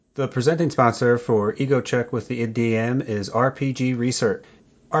The presenting sponsor for Ego Check with the IDM is RPG Research.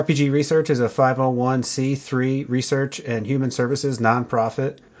 RPG Research is a 501c3 research and human services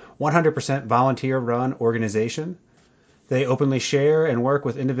nonprofit, 100% volunteer run organization. They openly share and work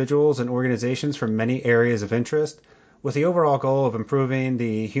with individuals and organizations from many areas of interest, with the overall goal of improving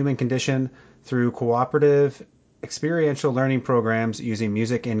the human condition through cooperative, experiential learning programs using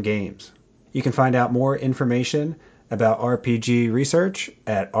music and games. You can find out more information about RPG Research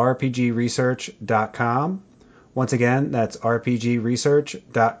at rpgresearch.com. Once again, that's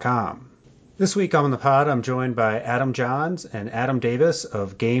rpgresearch.com. This week on the pod, I'm joined by Adam Johns and Adam Davis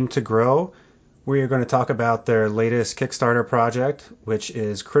of Game to Grow. We are going to talk about their latest Kickstarter project, which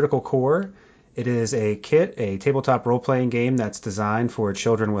is Critical Core. It is a kit, a tabletop role-playing game that's designed for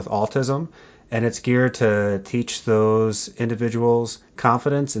children with autism, and it's geared to teach those individuals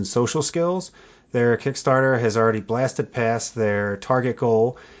confidence and social skills. Their Kickstarter has already blasted past their target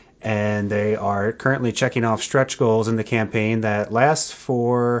goal, and they are currently checking off stretch goals in the campaign that lasts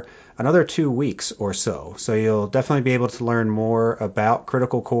for another 2 weeks or so. So you'll definitely be able to learn more about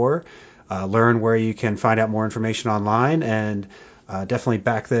Critical Core, learn where you can find out more information online, and definitely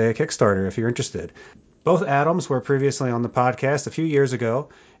back the Kickstarter if you're interested. Both Adams were previously on the podcast a few years ago,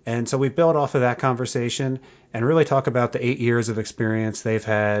 and so we built off of that conversation and really talk about the 8 years of experience they've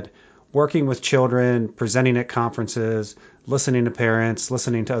had working with children, presenting at conferences, listening to parents,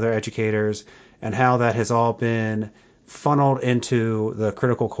 listening to other educators, and how that has all been funneled into the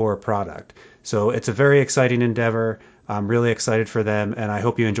Critical Core product. So it's a very exciting endeavor. I'm really excited for them, and I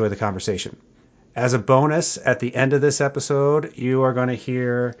hope you enjoy the conversation. As a bonus, at the end of this episode, you are going to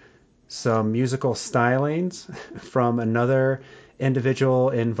hear some musical stylings from another individual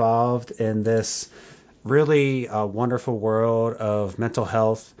involved in this really wonderful world of mental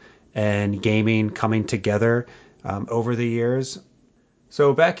health and gaming coming together over the years.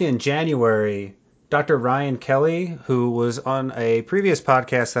 So back in January, Dr. Ryan Kelly, who was on a previous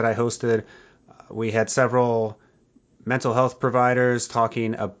podcast that I hosted, we had several mental health providers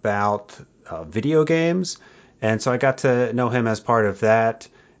talking about video games. And so I got to know him as part of that.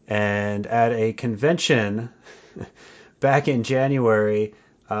 And at a convention back in January,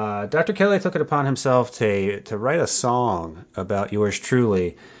 Dr. Kelly took it upon himself to write a song about yours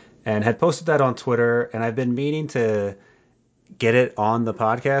truly and had posted that on Twitter. And I've been meaning to get it on the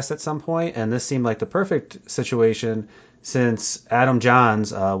podcast at some point. And this seemed like the perfect situation since Adam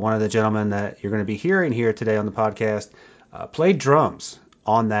Johns, one of the gentlemen that you're going to be hearing here today on the podcast, played drums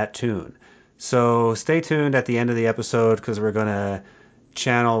on that tune. So stay tuned at the end of the episode because we're going to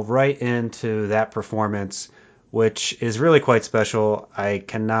channel right into that performance, which is really quite special. I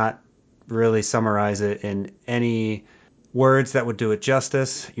cannot really summarize it in any words that would do it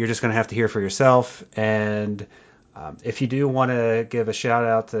justice. You're just going to have to hear for yourself. And if you do want to give a shout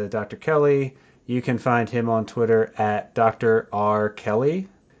out to Dr. Kelly, you can find him on Twitter at Dr. R. Kelly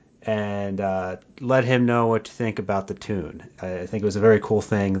and let him know what you think about the tune. I think it was a very cool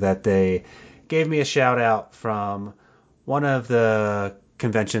thing that they gave me a shout out from one of the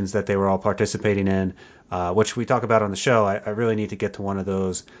conventions that they were all participating in, which we talk about on the show. I really need to get to one of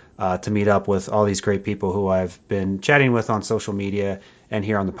those to meet up with all these great people who I've been chatting with on social media and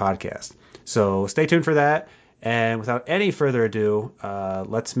here on the podcast. So stay tuned for that. And without any further ado,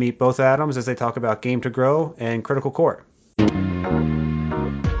 let's meet both Adams as they talk about Game to Grow and Critical Core.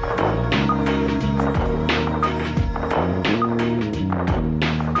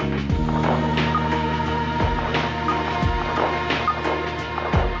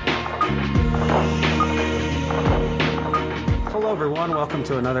 Welcome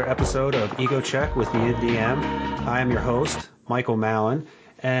to another episode of Ego Check with the IDM. I am your host, Michael Mallon,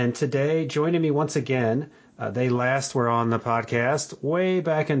 and today joining me once again, they last were on the podcast way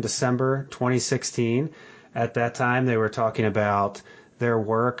back in December 2016. At that time, they were talking about their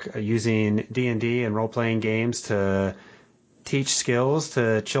work using D&D and role-playing games to teach skills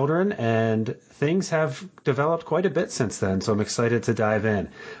to children, and things have developed quite a bit since then, so I'm excited to dive in.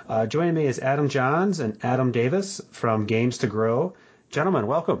 Joining me is Adam Johns and Adam Davis from Games to Grow. Gentlemen,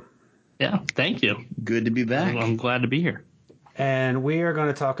 welcome. Yeah, thank you. Good to be back. I'm glad to be here. And we are going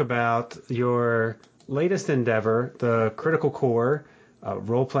to talk about your latest endeavor, the Critical Core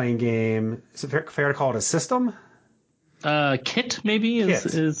role-playing game. Is it fair to call it a system? Kit, maybe,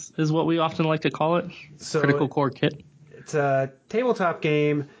 is what we often like to call it. So Critical Core Kit. It's a tabletop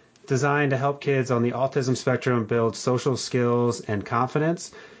game designed to help kids on the autism spectrum build social skills and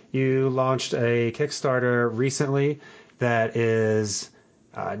confidence. You launched a Kickstarter recently that is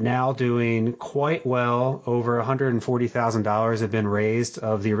now doing quite well. Over $140,000 have been raised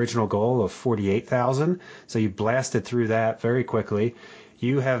of the original goal of $48,000. So you blasted through that very quickly.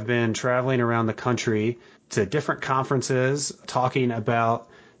 you have been traveling around the country to different conferences, talking about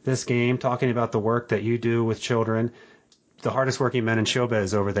this game, talking about the work that you do with children. The hardest working men in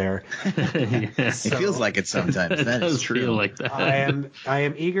showbiz over there. It feels like it sometimes. That is true. Feel like that. I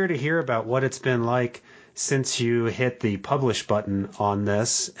am eager to hear about what it's been like since you hit the publish button on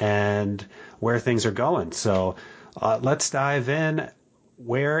this and where things are going. So let's dive in.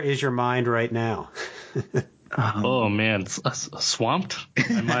 Where is your mind right now? Oh man, swamped.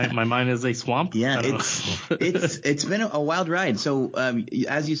 My mind is a swamp. Yeah, it's been a wild ride. So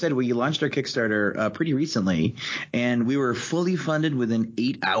as you said, we launched our Kickstarter pretty recently, and we were fully funded within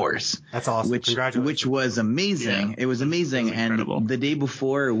 8 hours. That's awesome. Congratulations. Which was amazing. Yeah. It was amazing. And the day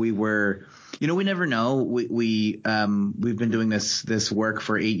before, we were. We never know. We've been doing this work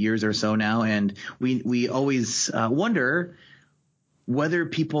for 8 years or so now, and we always wonder whether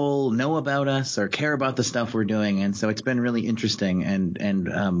people know about us or care about the stuff we're doing. And so it's been really interesting and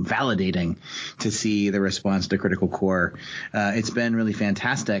validating to see the response to Critical Core. It's been really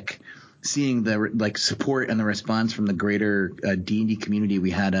fantastic seeing the support and the response from the greater D&D community.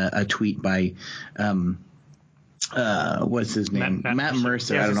 We had a tweet by what's his name? Matt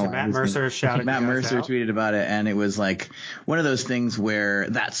Mercer. Yeah, I don't know. Matt Mercer shouted. Matt Mercer tweeted about it, and it was like one of those things where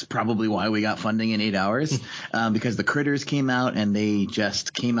that's probably why we got funding in 8 hours, because the critters came out and they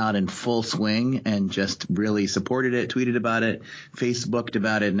just came out in full swing and just really supported it, tweeted about it, Facebooked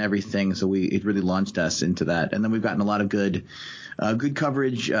about it, and everything. So it really launched us into that, and then we've gotten a lot of good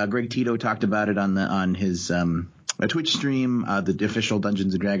coverage. Greg Tito talked about it on his a Twitch stream, the official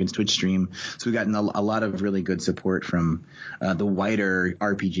Dungeons & Dragons Twitch stream. So we've gotten a lot of really good support from the wider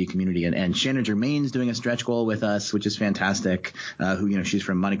RPG community. And Shannon Germain's doing a stretch goal with us, which is fantastic. She's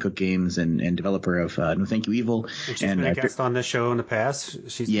from Money Cook Games and developer of No Thank You Evil. And she's been a guest on this show in the past.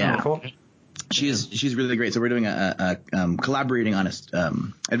 She's wonderful. She's really great. So we're doing collaborating on a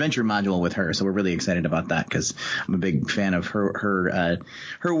adventure module with her. So we're really excited about that because I'm a big fan of her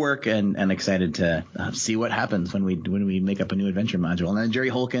work and excited to see what happens when we make up a new adventure module. And then Jerry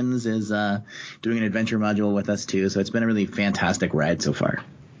Holkins is doing an adventure module with us too. So it's been a really fantastic ride so far.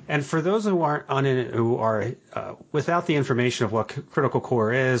 And for those who are without the information of what Critical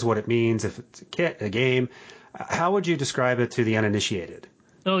Core is, what it means, if it's a game, how would you describe it to the uninitiated?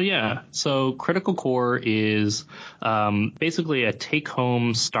 Oh, yeah. So Critical Core is basically a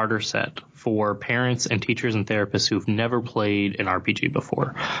take-home starter set for parents and teachers and therapists who've never played an RPG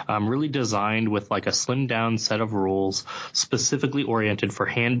before. Really designed with like a slimmed-down set of rules specifically oriented for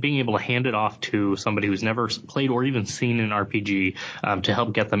being able to hand it off to somebody who's never played or even seen an RPG to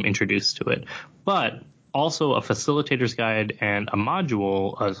help get them introduced to it. But also a facilitator's guide and a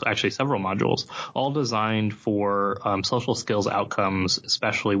module, actually several modules, all designed for social skills outcomes,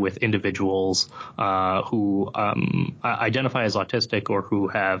 especially with individuals who identify as autistic or who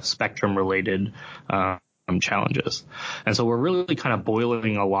have spectrum-related challenges. And so we're really kind of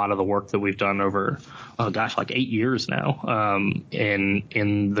boiling a lot of the work that we've done over, like 8 years now,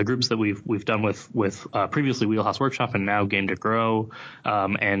 in the groups that we've done with previously Wheelhouse Workshop and now Game to Grow,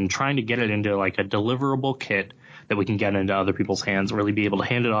 and trying to get it into like a deliverable kit that we can get into other people's hands, really be able to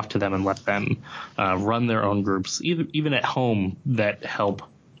hand it off to them and let them run their own groups, even at home, that help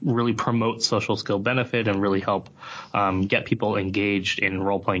really promote social skill benefit and really help get people engaged in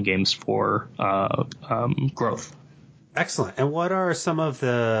role-playing games for growth. Excellent. And what are some of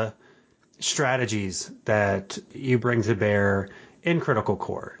the strategies that you bring to bear in Critical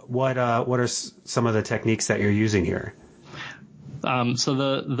Core? What are some of the techniques that you're using here?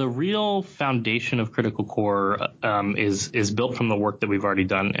 So the real foundation of Critical Core is built from the work that we've already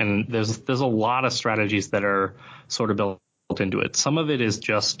done, and there's a lot of strategies that are sort of built into it. Some of it is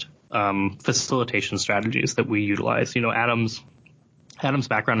just facilitation strategies that we utilize. Adam's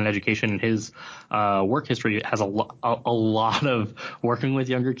background in education and his work history has a lot of working with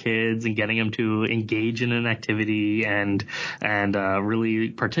younger kids and getting them to engage in an activity and really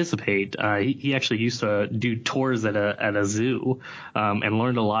participate. He actually used to do tours at a zoo and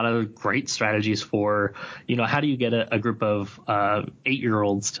learned a lot of great strategies for, how do you get a group of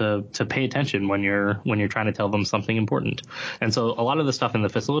 8-year-olds to pay attention when you're trying to tell them something important. And so a lot of the stuff in the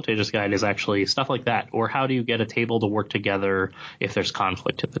facilitator's guide is actually stuff like that. Or how do you get a table to work together if there's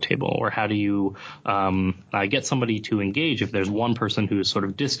conflict at the table? Or how do you get somebody to engage if there's one person who is sort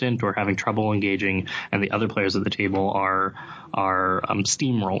of distant or having trouble engaging and the other players at the table are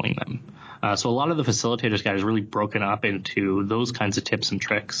steamrolling them? So a lot of the facilitators guide is really broken up into those kinds of tips and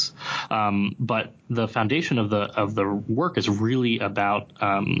tricks. But the foundation of the work is really about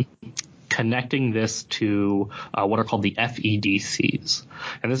connecting this to what are called the FEDCs.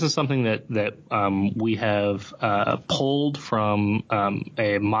 And this is something that we have pulled from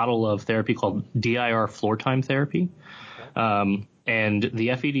a model of therapy called DIR floor time therapy. And the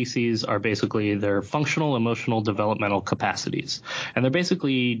FEDCs are basically their functional, emotional, developmental capacities. And they're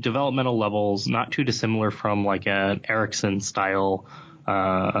basically developmental levels not too dissimilar from like an Erickson style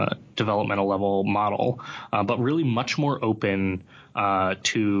developmental level model, but really much more open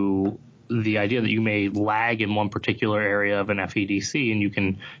to the idea that you may lag in one particular area of an FEDC, and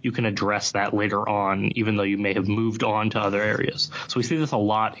you can address that later on, even though you may have moved on to other areas. So we see this a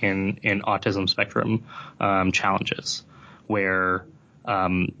lot in autism spectrum challenges, where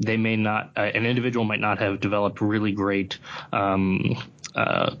they may not, an individual might not have developed really great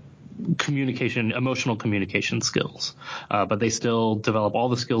emotional communication skills, but they still develop all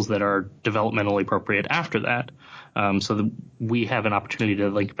the skills that are developmentally appropriate after that. So that we have an opportunity to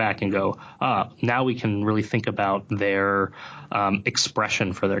link back and go, now we can really think about their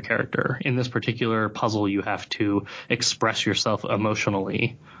expression for their character. In this particular puzzle, you have to express yourself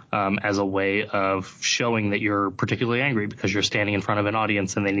emotionally as a way of showing that you're particularly angry because you're standing in front of an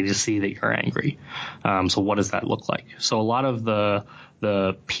audience and they need to see that you're angry. So what does that look like? So a lot of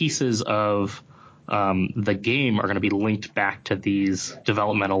the pieces of the game are going to be linked back to these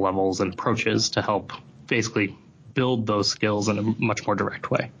developmental levels and approaches to help basically build those skills in a much more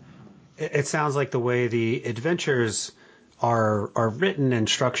direct way. It sounds like the way the adventures are written and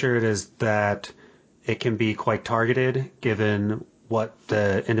structured is that it can be quite targeted given what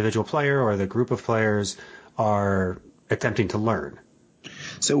the individual player or the group of players are attempting to learn.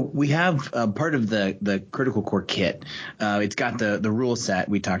 So we have part of the Critical Core kit. It's got the rule set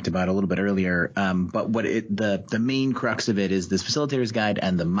we talked about a little bit earlier, but what the main crux of it is this facilitator's guide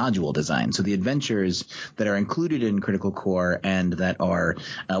and the module design. So the adventures that are included in Critical Core and that are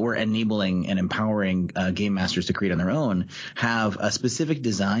we're enabling and empowering game masters to create on their own have a specific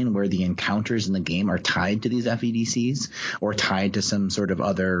design where the encounters in the game are tied to these FEDCs or tied to some sort of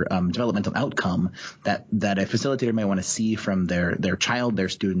other developmental outcome that a facilitator may want to see from their child,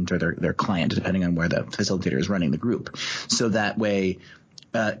 their student, or their client, depending on where the facilitator is running the group. So that way,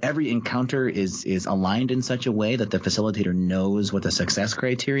 every encounter is aligned in such a way that the facilitator knows what the success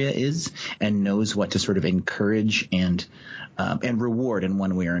criteria is and knows what to sort of encourage and reward in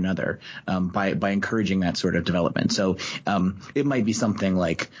one way or another by encouraging that sort of development. So it might be something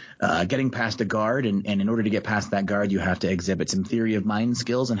like getting past a guard, and in order to get past that guard, you have to exhibit some theory of mind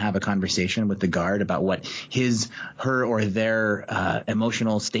skills and have a conversation with the guard about what his, her, or their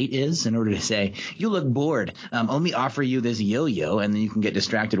emotional state is in order to say, you look bored. Let me offer you this yo-yo, and then you can get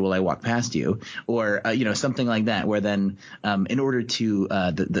distracted while I walk past you, or something like that, where then in order to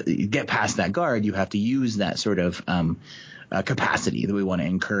get past that guard, you have to use that sort of capacity that we want to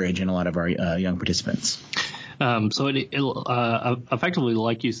encourage in a lot of our young participants. So it effectively,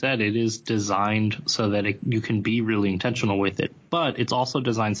 like you said, it is designed so that you can be really intentional with it, but it's also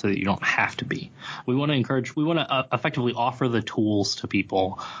designed so that you don't have to be. We want to effectively offer the tools to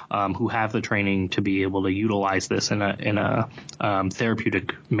people who have the training to be able to utilize this in a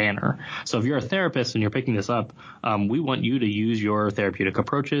therapeutic manner. So if you're a therapist and you're picking this up, we want you to use your therapeutic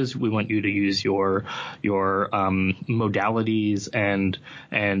approaches. We want you to use your modalities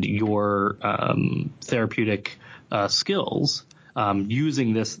and your therapeutic skills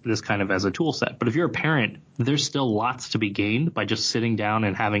using this kind of as a tool set. But if you're a parent, there's still lots to be gained by just sitting down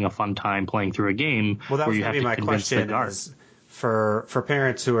and having a fun time playing through a game. Well, that was going to be my question. Is for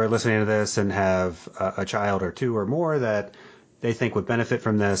parents who are listening to this and have a child or two or more that they think would benefit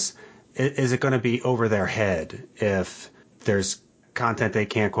from this, is it going to be over their head if there's content they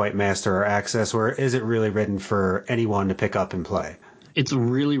can't quite master or access, or is it really written for anyone to pick up and play? It's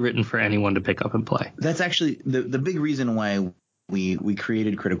really written for anyone to pick up and play. That's actually the big reason why we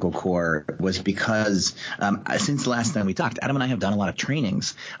created Critical Core was because since the last time we talked, Adam and I have done a lot of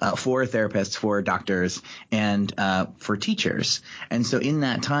trainings for therapists, for doctors, and for teachers. And so in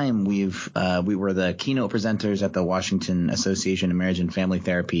that time, we were the keynote presenters at the Washington Association of Marriage and Family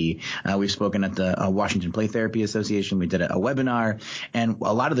Therapy. We've spoken at the Washington Play Therapy Association. We did a webinar, and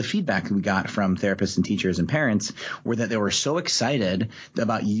a lot of the feedback we got from therapists and teachers and parents were that they were so excited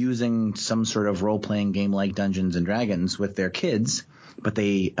about using some sort of role-playing game like Dungeons and Dragons with their kids. But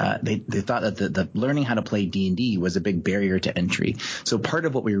they thought that the learning how to play D&D was a big barrier to entry. So part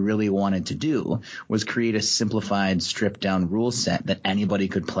of what we really wanted to do was create a simplified, stripped-down rule set that anybody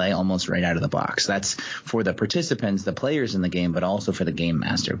could play almost right out of the box. That's for the participants, the players in the game, but also for the game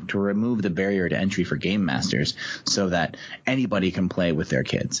master, to remove the barrier to entry for game masters so that anybody can play with their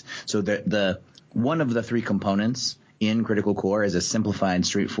kids. So the one of the three components in Critical Core is a simplified,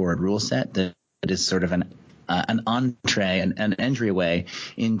 straightforward rule set that is sort of an entree, an entryway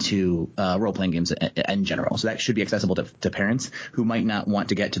into role-playing games in general. So that should be accessible to parents who might not want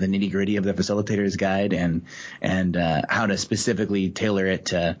to get to the nitty-gritty of the facilitator's guide and how to specifically tailor it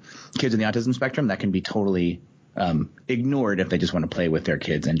to kids in the autism spectrum. That can be totally ignored if they just want to play with their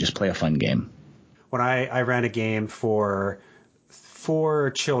kids and just play a fun game. When I ran a game for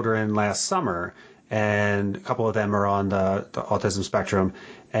 4 children last summer, and a couple of them are on the autism spectrum,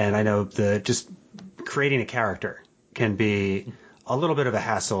 and I know just creating a character can be a little bit of a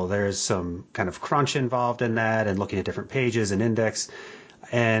hassle. There's some kind of crunch involved in that and looking at different pages and index.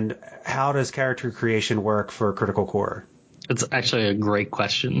 And how does character creation work for Critical Core? It's actually a great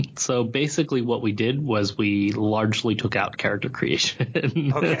question. So basically what we did was we largely took out character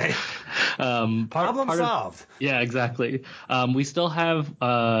creation. Okay. Problem solved. Yeah, exactly. We still have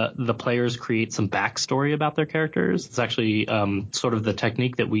the players create some backstory about their characters. It's actually sort of the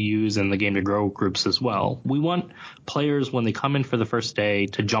technique that we use in the Game to Grow groups as well. We want players, when they come in for the first day,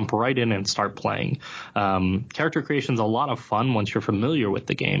 to jump right in and start playing. Character creation is a lot of fun once you're familiar with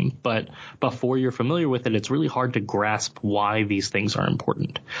the game, but before you're familiar with it, it's really hard to grasp why these things are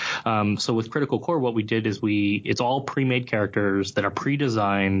important. So with Critical Core, what we did is it's all pre-made characters that are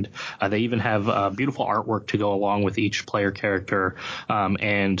pre-designed. They even have beautiful artwork to go along with each player character.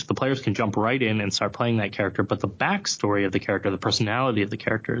 And the players can jump right in and start playing that character. But the backstory of the character, the personality of the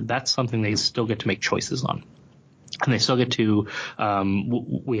character, that's something they still get to make choices on. And they still get to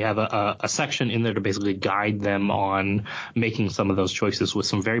we have a section in there to basically guide them on making some of those choices with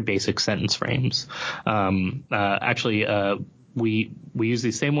some very basic sentence frames. We use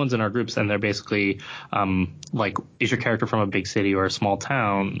these same ones in our groups, and they're basically like, is your character from a big city or a small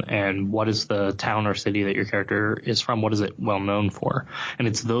town? And what is the town or city that your character is from? What is it well known for? And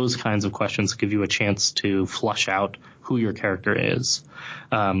it's those kinds of questions that give you a chance to flush out who your character is.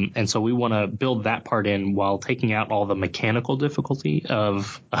 And so we want to build that part in while taking out all the mechanical difficulty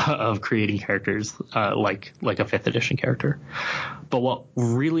of creating characters like a 5th edition character. But what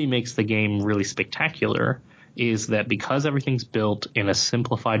really makes the game really spectacular is that because everything's built in a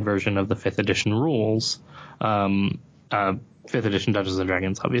simplified version of the 5th edition rules, 5th edition Dungeons and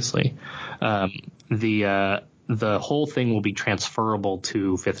Dragons, obviously, the whole thing will be transferable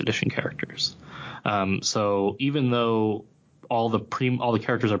to 5th edition characters. So even though all the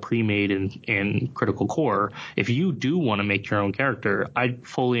characters are pre-made in Critical Core, if you do want to make your own character, I'd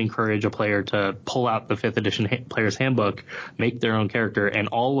fully encourage a player to pull out the 5th edition player's handbook, make their own character, and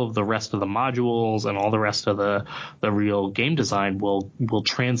all of the rest of the modules and all the rest of the real game design will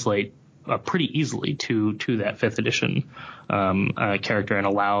translate pretty easily to that 5th edition character, and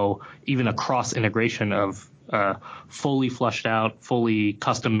allow even a cross integration of fully fleshed out, fully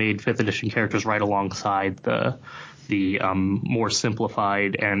custom made 5th edition characters right alongside the more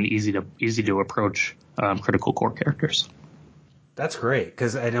simplified and easy to approach Critical Core characters. That's great,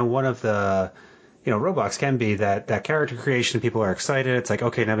 because I know one of the roadblocks can be that character creation. People are excited. It's like,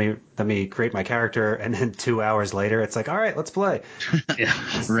 okay, let me create my character, and then 2 hours later, it's like, all right, let's play. Yeah.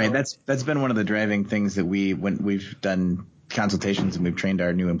 Right. That's been one of the driving things that when we've done consultations and we've trained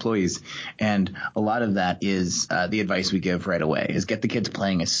our new employees, and a lot of that is the advice we give right away is get the kids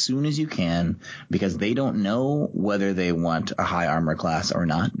playing as soon as you can, because they don't know whether they want a high armor class or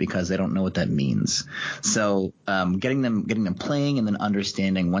not, because they don't know what that means. So getting them playing, and then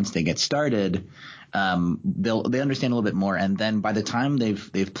understanding once they get started, they understand a little bit more, and then by the time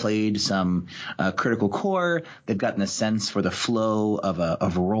they've played some Critical Core, they've gotten a sense for the flow of a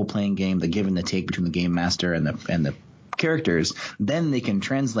role playing game, the give and the take between the game master and the characters. Then they can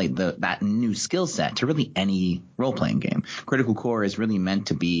translate that new skill set to really any role-playing game. Critical Core is really meant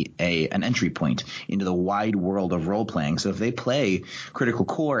to be an entry point into the wide world of role-playing. So if they play Critical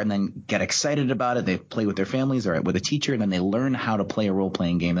Core and then get excited about it, they play with their families or with a teacher, and then they learn how to play a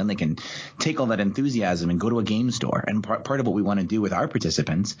role-playing game, then they can take all that enthusiasm and go to a game store. And part of what we want to do with our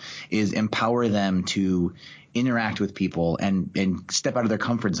participants is empower them to interact with people and step out of their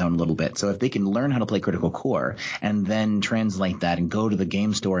comfort zone a little bit. So if they can learn how to play Critical Core and then translate that and go to the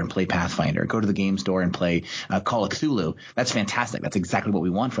game store and play Pathfinder, go to the game store and play Call of Cthulhu, that's fantastic. That's exactly what we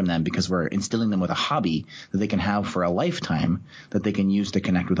want from them, because we're instilling them with a hobby that they can have for a lifetime that they can use to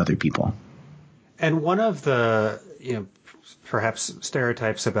connect with other people. And one of the, perhaps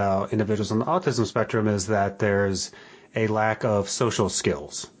stereotypes about individuals on the autism spectrum is that there's a lack of social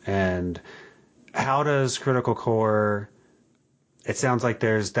skills. And how does Critical Core, it sounds like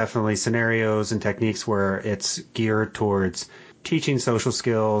there's definitely scenarios and techniques where it's geared towards teaching social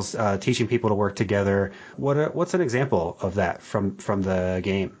skills, teaching people to work together. What's an example of that from the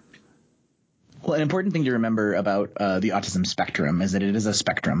game? Well, an important thing to remember about the autism spectrum is that it is a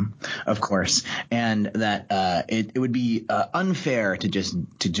spectrum, of course, and that it would be unfair to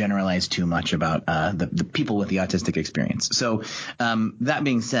generalize too much about the people with the autistic experience. So that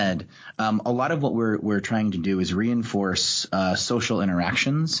being said, a lot of what we're trying to do is reinforce social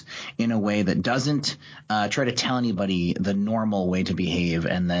interactions in a way that doesn't try to tell anybody the normal way to behave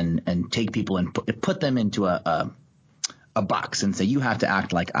and take people and put them into a box and say, you have to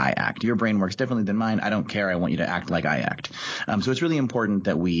act like I act. Your brain works differently than mine. I don't care. I want you to act like I act. So it's really important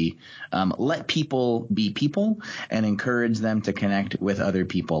that we let people be people and encourage them to connect with other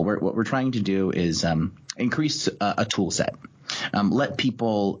people. What we're trying to do is increase a tool set. Let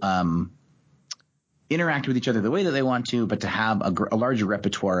people interact with each other the way that they want to, but to have a larger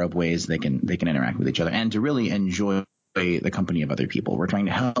repertoire of ways they can interact with each other and to really enjoy the company of other people. We're trying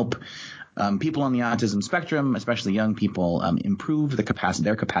to help people on the autism spectrum, especially young people, improve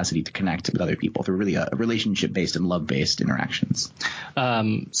their capacity to connect with other people through really relationship-based and love-based interactions.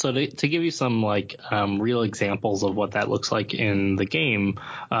 So to give you some real examples of what that looks like in the game,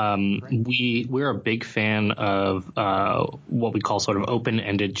 we're a big fan of what we call sort of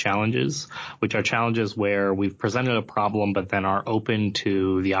open-ended challenges, which are challenges where we've presented a problem but then are open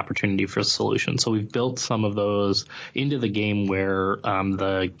to the opportunity for solution. So we've built some of those into the game where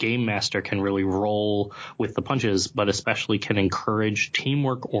the game master can really roll with the punches, but especially can encourage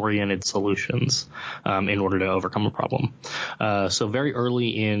teamwork-oriented solutions in order to overcome a problem. So very early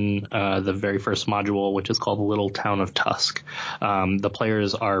in the very first module, which is called Little Town of Tusk, the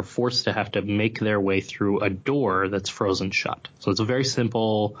players are forced to have to make their way through a door that's frozen shut. So it's a very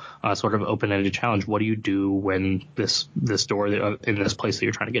simple sort of open-ended challenge. What do you do when this door in this place that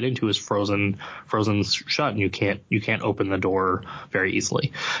you're trying to get into is frozen shut and you can't open the door very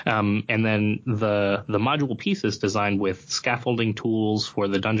easily? And then the module piece is designed with scaffolding tools for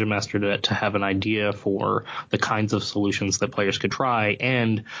the dungeon master to have an idea for the kinds of solutions that players could try,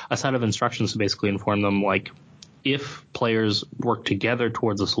 and a set of instructions to basically inform them, like, if players work together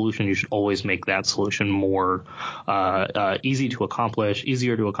towards a solution, you should always make that solution more easier to accomplish,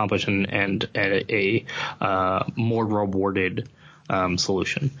 and a more rewarded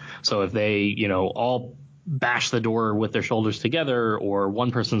solution. So if they, all bash the door with their shoulders together, or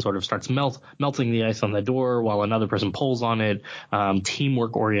one person sort of starts melting the ice on the door while another person pulls on it,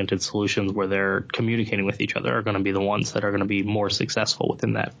 teamwork oriented solutions where they're communicating with each other are going to be the ones that are going to be more successful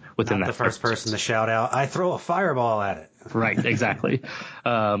within that. The first person to shout out, "I throw a fireball at it." Right, exactly.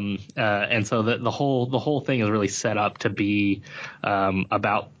 And so the whole thing is really set up to be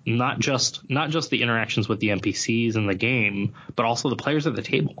about not just the interactions with the NPCs in the game, but also the players at the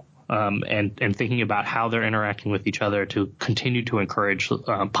table. And thinking about how they're interacting with each other to continue to encourage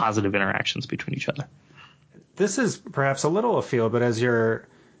positive interactions between each other. This is perhaps a little afield, but as you're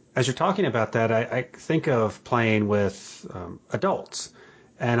talking about that, I think of playing with adults,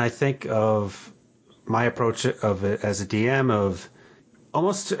 and I think of my approach of it as a DM of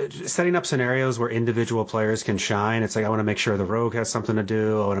almost setting up scenarios where individual players can shine. It's like, I want to make sure the rogue has something to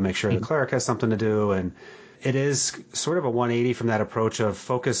do. I want to make sure the cleric has something to do. And it is sort of a 180 from that approach of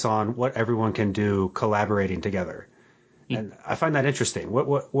focus on what everyone can do collaborating together. And I find that interesting.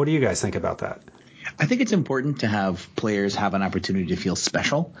 What do you guys think about that? I think it's important to have players have an opportunity to feel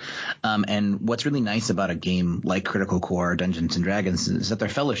special. And what's really nice about a game like Critical Core, Dungeons and Dragons, is that they're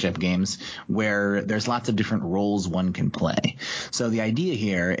fellowship games where there's lots of different roles one can play. So the idea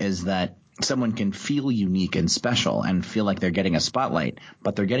here is that someone can feel unique and special and feel like they're getting a spotlight,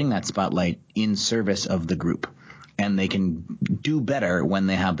 but they're getting that spotlight in service of the group. And they can do better when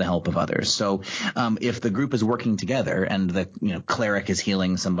they have the help of others. So if the group is working together and the cleric is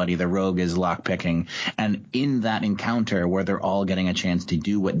healing somebody, the rogue is lockpicking, and in that encounter where they're all getting a chance to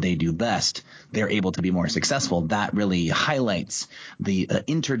do what they do best, they're able to be more successful. That really highlights the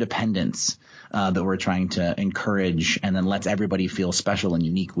interdependence that we're trying to encourage, and then lets everybody feel special and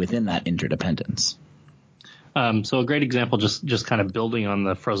unique within that interdependence. So a great example, just kind of building on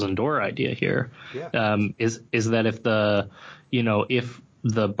the frozen door idea here, is that if the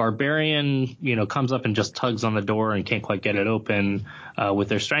barbarian, comes up and just tugs on the door and can't quite get it open with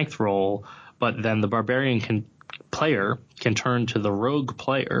their strength roll, but then the barbarian player can turn to the rogue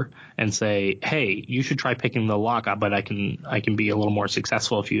player and say, "Hey, you should try picking the lock up, but I can be a little more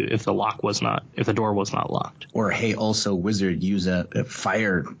successful if the door was not locked." Or, "Hey, also wizard, use a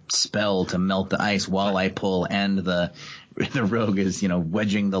fire spell to melt the ice while I pull," and the rogue is,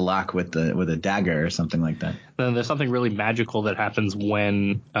 wedging the lock with a dagger or something like that. Then there's something really magical that happens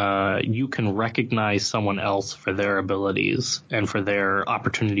when you can recognize someone else for their abilities and for their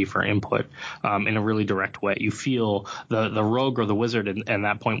opportunity for input in a really direct way. You feel feel the rogue or the wizard and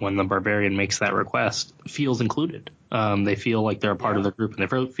that point when the barbarian makes that request feels included. They feel like they're a part of the group, and they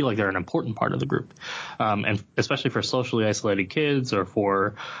feel like they're an important part of the group. And especially for socially isolated kids or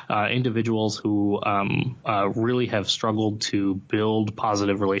for individuals who really have struggled to build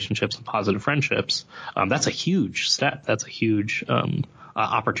positive relationships and positive friendships, that's a huge step. That's a huge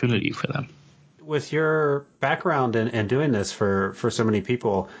opportunity for them. With your background in doing this for so many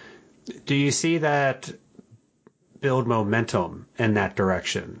people, do you see that build momentum in that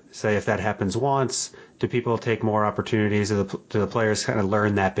direction? Say if that happens once, do people take more opportunities? Do the players kind of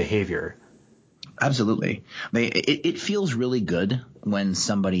learn that behavior? Absolutely. It feels really good when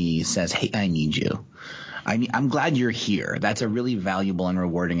somebody says, "Hey, I need you. I'm glad you're here." That's a really valuable and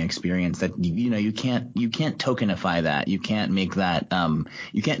rewarding experience that, you can't tokenify that. You can't make that,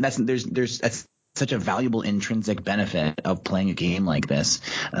 that's such a valuable intrinsic benefit of playing a game like this,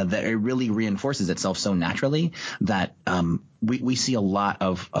 that it really reinforces itself so naturally that, we see a lot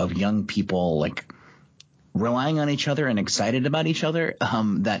of young people like relying on each other and excited about each other,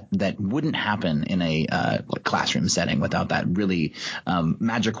 that wouldn't happen in a classroom setting without that really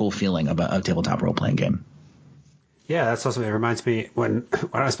magical feeling of a tabletop role-playing game. Yeah, that's awesome. It reminds me when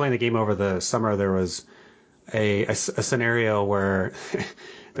I was playing the game over the summer, there was a scenario where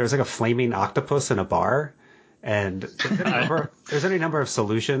there's like a flaming octopus in a bar, and there's any number of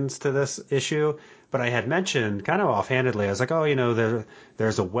solutions to this issue. But I had mentioned kind of offhandedly, I was like, oh,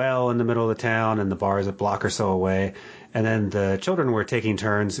 there's a well in the middle of the town, and the bar is a block or so away. And then the children were taking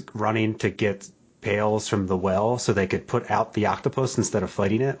turns running to get pails from the well so they could put out the octopus instead of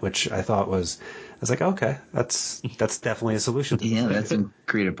fighting it, which I was like, okay, that's definitely a solution. Yeah, that's some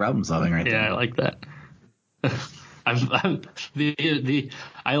creative problem solving right there. Yeah, I like that. I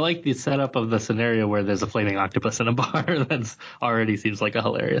like the setup of the scenario where there's a flaming octopus in a bar. That's already seems like a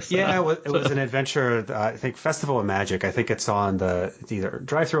hilarious setup. Yeah, it was an adventure. I think Festival of Magic. I think it's on it's either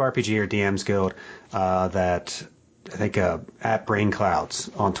Drive Through RPG or DM's Guild. That I think at Brain Clouds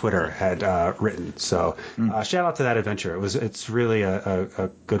on Twitter had written. So shout out to that adventure. It's really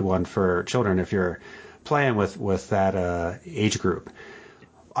a good one for children if you're playing with that age group.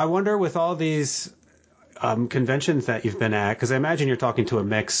 I wonder with all these conventions that you've been at, because I imagine you're talking to a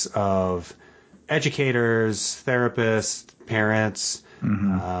mix of educators, therapists, parents.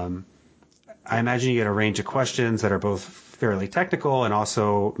 Mm-hmm. I imagine you get a range of questions that are both fairly technical and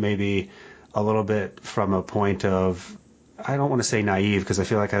also maybe a little bit from a point of, I don't want to say naive because I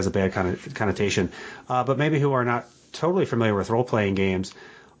feel like it has a bad connotation, but maybe who are not totally familiar with role-playing games.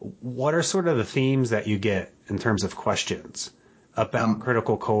 What are sort of the themes that you get in terms of questions about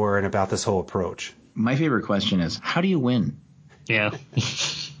Critical Core and about this whole approach? My favorite question is, how do you win? Yeah.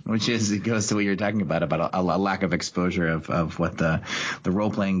 Which it goes to what you're talking about a lack of exposure of what the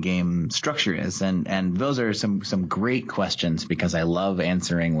role-playing game structure is. And those are some great questions because I love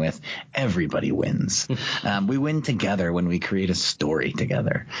answering with everybody wins. We win together when we create a story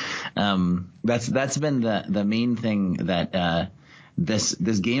together. That's been the main thing that,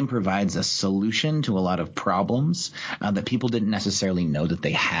 this game provides a solution to a lot of problems that people didn't necessarily know that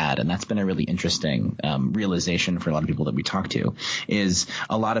they had. And that's been a really interesting realization for a lot of people that we talk to, is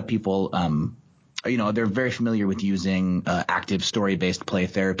a lot of people they're very familiar with using active story-based play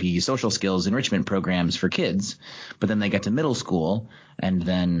therapy, social skills enrichment programs for kids. But then they get to middle school and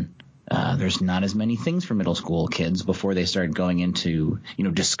then there's not as many things for middle school kids before they start going into,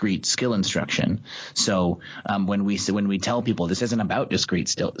 discrete skill instruction. So when we tell people this isn't about discrete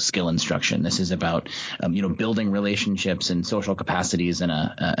skill instruction, this is about building relationships and social capacities in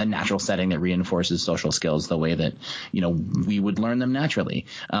a natural setting that reinforces social skills the way that we would learn them naturally.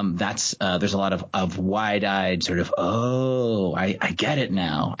 There's a lot of wide-eyed sort of, oh, I get it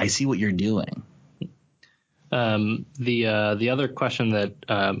now. I see what you're doing. The other question that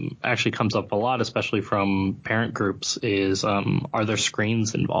actually comes up a lot, especially from parent groups, is are there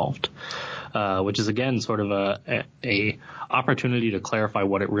screens involved? Which is again sort of a opportunity to clarify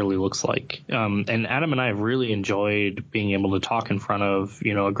what it really looks like. And Adam and I have really enjoyed being able to talk in front of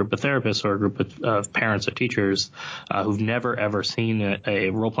a group of therapists or a group of parents or teachers who've never ever seen a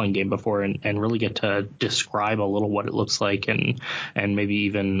role playing game before, and really get to describe a little what it looks like, and maybe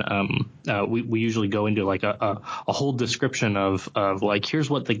even we usually go into like a whole description of like, here's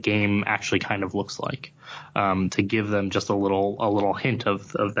what the game actually kind of looks like, to give them just a little hint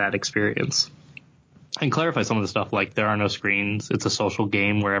of that experience. And clarify some of the stuff, like there are no screens. It's a social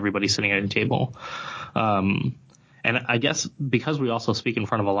game where everybody's sitting at a table. And I guess because we also speak in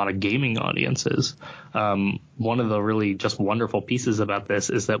front of a lot of gaming audiences, one of the really just wonderful pieces about this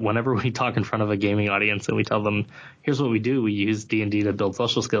is that whenever we talk in front of a gaming audience and we tell them, here's what we do, we use D&D to build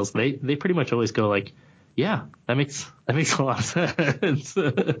social skills, they pretty much always go like, Yeah, that makes a lot of sense.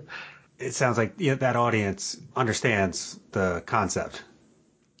 It sounds like that audience understands the concept.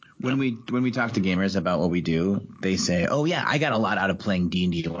 When we talk to gamers about what we do, they say, "Oh yeah, I got a lot out of playing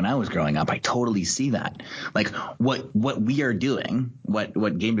D&D when I was growing up." I totally see that. Like what we are doing,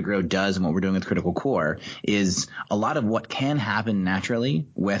 what Game to Grow does, and what we're doing with Critical Core is a lot of what can happen naturally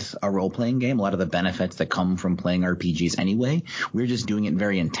with a role playing game. A lot of the benefits that come from playing RPGs anyway. We're just doing it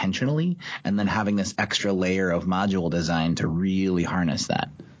very intentionally, and then having this extra layer of module design to really harness that.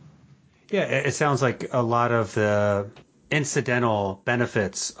 Yeah, it sounds like a lot of the incidental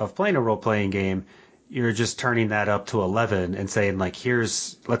benefits of playing a role-playing game, you're just turning that up to 11 and saying, like,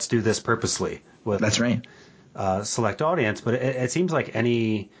 let's do this purposely with That's right. Select audience. But it seems like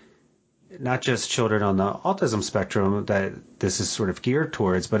not just children on the autism spectrum that this is sort of geared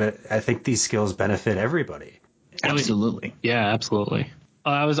towards, but I think these skills benefit everybody. Absolutely. Yeah, absolutely.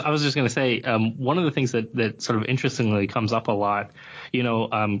 I was just going to say, one of the things that sort of interestingly comes up a lot,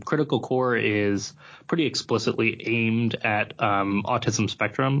 Critical Core is pretty explicitly aimed at autism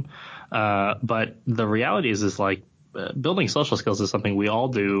spectrum, but the reality is like building social skills is something we all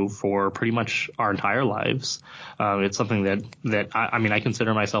do for pretty much our entire lives. It's something that I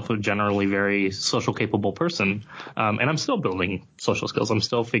consider myself a generally very social capable person, and I'm still building social skills. I'm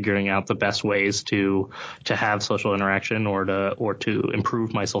still figuring out the best ways to have social interaction or to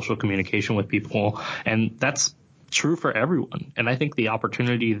improve my social communication with people, and that's true for everyone. And I think the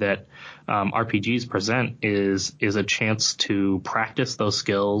opportunity that RPGs present is a chance to practice those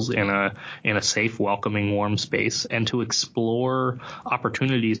skills in a safe, welcoming, warm space, and to explore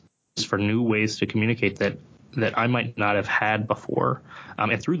opportunities for new ways to communicate that I might not have had before.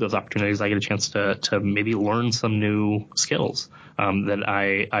 And through those opportunities, I get a chance to maybe learn some new skills that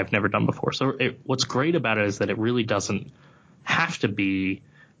I've never done before. So what's great about it is that it really doesn't have to be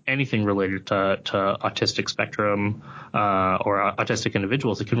anything related to autistic spectrum or autistic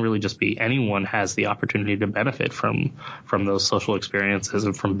individuals. It can really just be anyone has the opportunity to benefit from those social experiences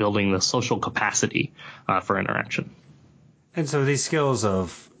and from building the social capacity for interaction. And so these skills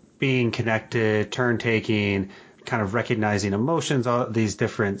of being connected, turn taking, kind of recognizing emotions, all these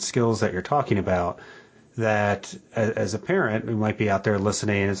different skills that you're talking about, that as a parent who might be out there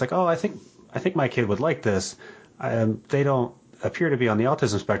listening, it's like, oh, I think my kid would like this. They don't appear to be on the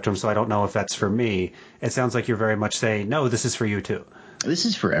autism spectrum, so I don't know if that's for me. It sounds like you're very much saying, no, this is for you too. This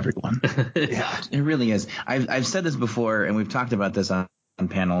is for everyone. Yeah, it really is. I've said this before, and we've talked about this on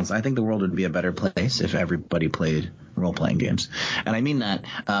panels. I think the world would be a better place if everybody played role-playing games. And I mean that,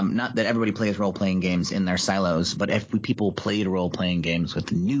 not that everybody plays role-playing games in their silos, but if people played role-playing games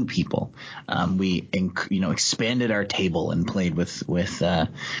with new people, we expanded our table and played with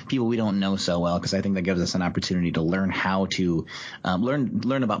people we don't know so well, because I think that gives us an opportunity to learn how to learn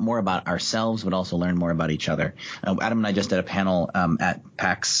more about ourselves, but also learn more about each other. Adam and I just did a panel at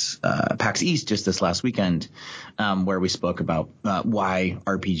PAX East just this last weekend, where we spoke about why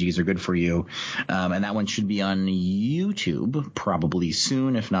RPGs are good for you, and that one should be on YouTube probably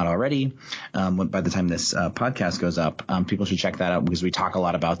soon, if not already. By the time this podcast goes up, people should check that out, because we talk a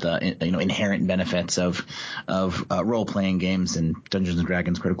lot about the inherent benefits of role playing games and Dungeons and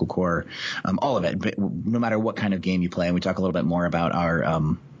Dragons, Critical Core, all of it. But no matter what kind of game you play, and we talk a little bit more about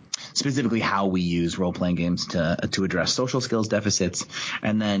our specifically how we use role playing games to address social skills deficits,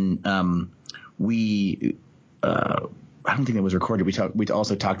 and then we. I don't think it was recorded. We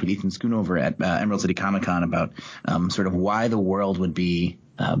also talked with Ethan Schoonover at Emerald City Comic Con about sort of why the world would be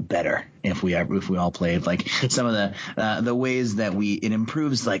better if we all played. Like some of the ways that it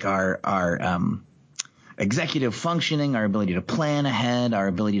improves like our executive functioning, our ability to plan ahead, our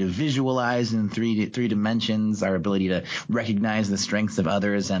ability to visualize in three dimensions, our ability to recognize the strengths of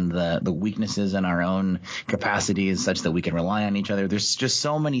others and the weaknesses in our own capacities, such that we can rely on each other. There's just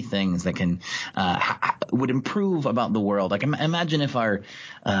so many things that can would improve about the world. Like imagine if our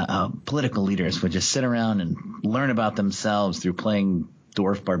political leaders would just sit around and learn about themselves through playing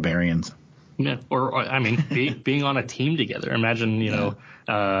dwarf barbarians. Yeah, or being on a team together. Imagine,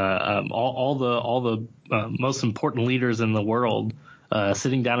 all the most important leaders in the world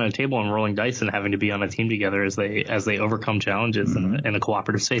sitting down at a table and rolling dice and having to be on a team together as they overcome challenges in a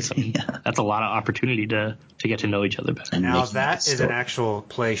cooperative space. That's a lot of opportunity to get to know each other better. Now that is an actual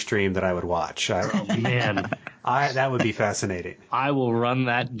play stream that I would watch. Man, that would be fascinating. I will run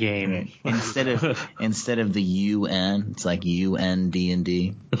that game instead of the UN. It's like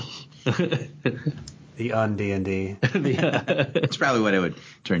UND&D. The D&D. It's probably what it would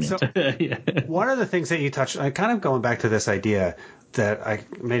turn into. One of the things that you touched, kind of going back to this idea that I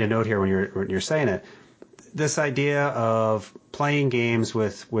made a note here when you're saying it, this idea of playing games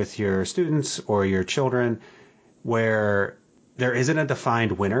with your students or your children where there isn't a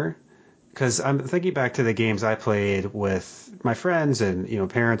defined winner. Because I'm thinking back to the games I played with my friends and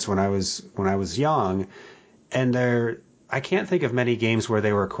parents when I was young, and I can't think of many games where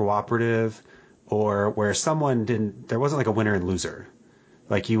they were cooperative or where there wasn't like a winner and loser.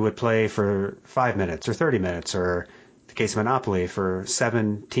 Like you would play for 5 minutes or 30 minutes, or the case of Monopoly for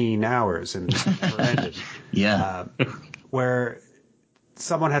 17 hours and never ended. Yeah. Where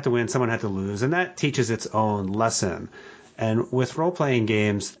someone had to win, someone had to lose, and that teaches its own lesson. And with role-playing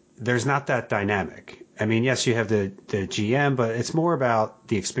games, there's not that dynamic. I mean, yes, you have the GM, but it's more about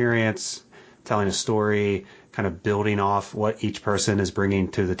the experience, telling a story, kind of building off what each person is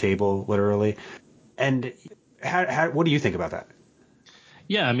bringing to the table, literally. And what do you think about that?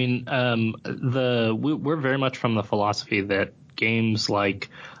 Yeah, I mean, we're very much from the philosophy that games like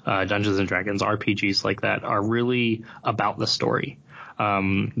Dungeons and Dragons, RPGs like that, are really about the story.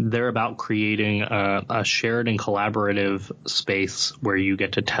 They're about creating a shared and collaborative space where you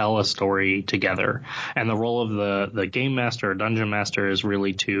get to tell a story together. And the role of the game master or dungeon master is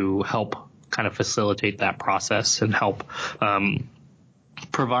really to help kind of facilitate that process and help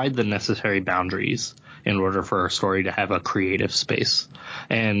provide the necessary boundaries in order for our story to have a creative space.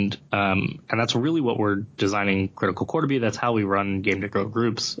 And that's really what we're designing Critical Core to be. That's how we run Game to Grow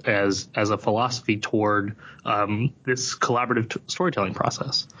groups as a philosophy toward this collaborative storytelling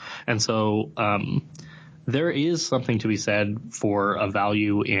process. And so there is something to be said for a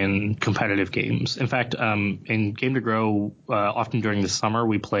value in competitive games. In fact, in Game to Grow, often during the summer,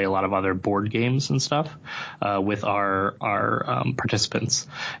 we play a lot of other board games and stuff with our participants.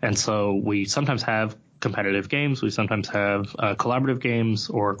 And so we sometimes have competitive games. We sometimes have collaborative games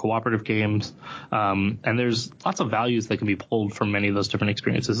or cooperative games. And there's lots of values that can be pulled from many of those different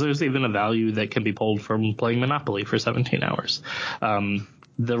experiences. There's even a value that can be pulled from playing Monopoly for 17 hours.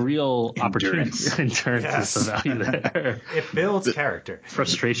 The real opportunity endurance Yes. is the value there. It builds character.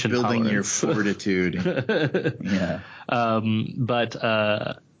 Frustration Building tolerance. your fortitude. Yeah. But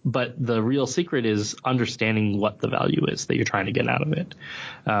the real secret is understanding what the value is that you're trying to get out of it.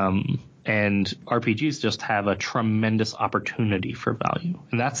 And RPGs just have a tremendous opportunity for value.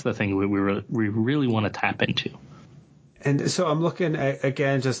 And that's the thing we really want to tap into. And so I'm looking at,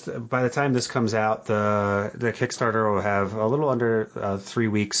 again, just by the time this comes out, the Kickstarter will have a little under 3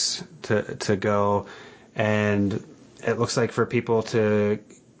 weeks to go. And it looks like for people to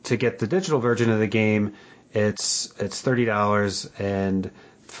get the digital version of the game, it's $30. And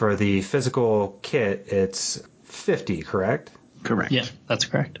for the physical kit, it's $50, correct? Correct. Yeah, that's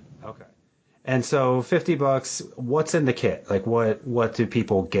correct. Okay. And so $50, what's in the kit? Like what do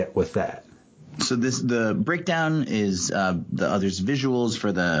people get with that? So the breakdown is there's visuals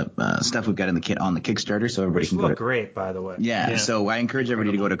for the stuff we've got in the kit on the Kickstarter, so everybody can look great, by the way. Yeah, so I encourage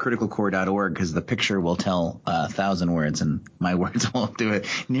everybody to go to criticalcore.org because the picture will tell 1,000 words, and my words won't do it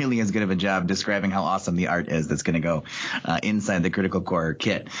nearly as good of a job describing how awesome the art is that's going to go inside the Critical Core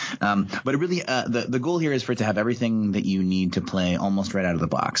kit. But it really, the goal here is for it to have everything that you need to play almost right out of the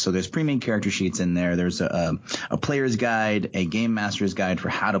box. So there's pre-made character sheets in there. There's a player's guide, a game master's guide for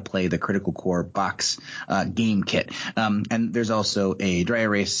how to play the Critical Core box game kit. And there's also a dry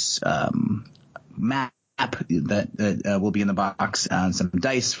erase map that will be in the box, some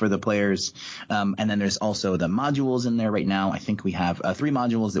dice for the players, and then there's also the modules in there right now. I think we have 3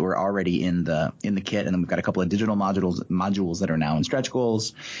 modules that were already in the kit, and then we've got a couple of digital modules that are now in stretch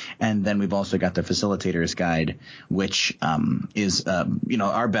goals, and then we've also got the facilitator's guide, which is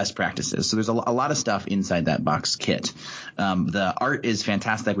our best practices. So there's a lot of stuff inside that box kit. The art is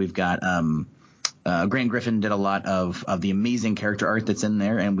fantastic. We've got Grant Griffin did a lot of the amazing character art that's in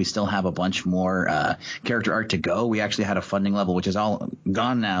there, and we still have a bunch more character art to go. We actually had a funding level, which is all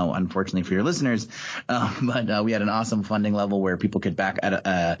gone now, unfortunately for your listeners. But we had an awesome funding level where people could back at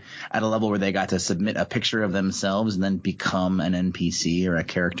a level where they got to submit a picture of themselves and then become an NPC or a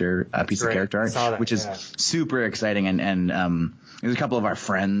piece of character art, which is super exciting. And there's a couple of our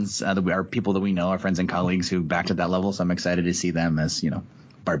friends, our people that we know, our friends and colleagues who backed at that level. So I'm excited to see them as,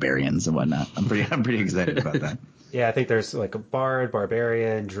 barbarians and whatnot. I'm pretty excited about that. Yeah, I think there's like a bard,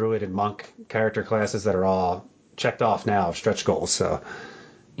 barbarian, druid, and monk character classes that are all checked off now of stretch goals. So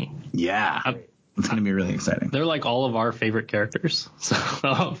yeah, It's going to be really exciting. They're like all of our favorite characters,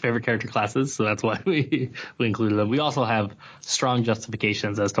 so favorite character classes. So that's why we included them. We also have strong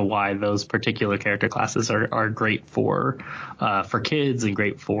justifications as to why those particular character classes are great for kids and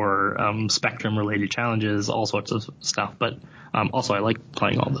great for spectrum related challenges, all sorts of stuff. But also I like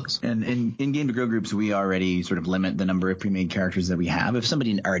playing all those. And in Game to Grow groups, we already sort of limit the number of pre-made characters that we have. If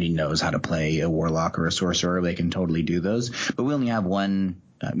somebody already knows how to play a warlock or a sorcerer, they can totally do those. But we only have one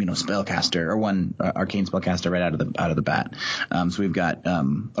spellcaster or one arcane spellcaster right out of the bat. So we've got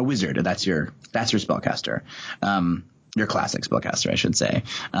a wizard. That's your spellcaster, your classic spellcaster, I should say.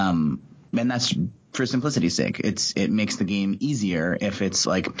 And that's for simplicity's sake. It makes the game easier if it's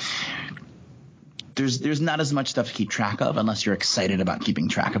like there's not as much stuff to keep track of unless you're excited about keeping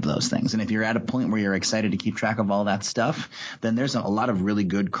track of those things. And if you're at a point where you're excited to keep track of all that stuff, then there's a lot of really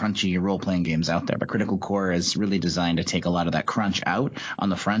good crunchy role-playing games out there. But Critical Core is really designed to take a lot of that crunch out on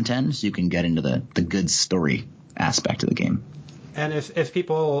the front end so you can get into the good story aspect of the game. And if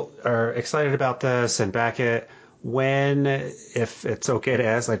people are excited about this and back it, when, if it's okay to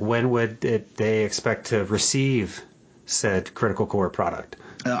ask, like when would they expect to receive said Critical Core product?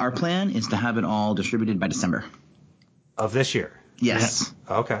 Our plan is to have it all distributed by December of this year. Yes.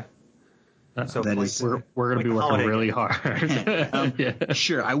 Yeah. Okay. So we're going to be working really hard.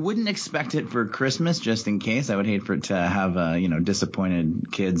 Sure. I wouldn't expect it for Christmas, just in case. I would hate for it to have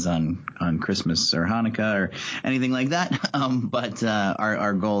disappointed kids on Christmas or Hanukkah or anything like that. But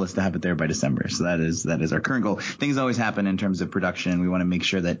our goal is to have it there by December. So that is our current goal. Things always happen in terms of production. We want to make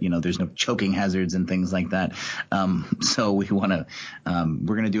sure that there's no choking hazards and things like that. So we want to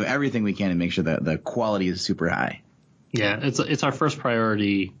we're going to do everything we can to make sure that the quality is super high. Yeah, it's our first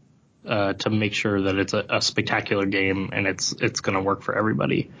priority. To make sure that it's a spectacular game and it's going to work for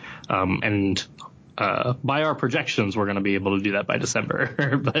everybody. And by our projections, we're going to be able to do that by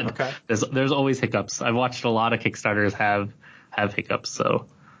December. But okay. There's always hiccups. I've watched a lot of Kickstarters have hiccups. So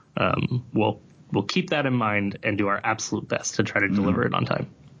we'll keep that in mind and do our absolute best to try to deliver it on time.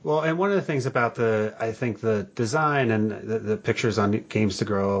 Well, and one of the things about I think the design and the pictures on Games to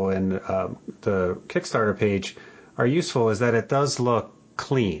Grow and the Kickstarter page are useful is that it does look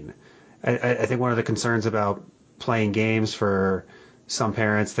clean. I think one of the concerns about playing games for some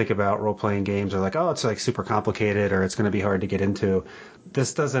parents think about role-playing games are like, oh, it's like super complicated or it's going to be hard to get into.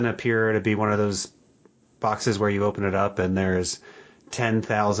 This doesn't appear to be one of those boxes where you open it up and there's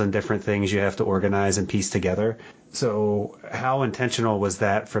 10,000 different things you have to organize and piece together. So how intentional was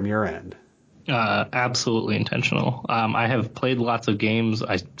that from your end? Absolutely intentional. I have played lots of games.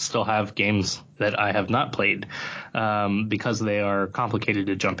 I still have games that I have not played because they are complicated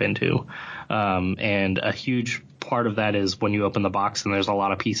to jump into. And a huge part of that is when you open the box and there's a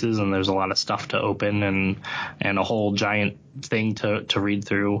lot of pieces and there's a lot of stuff to open and a whole giant thing to read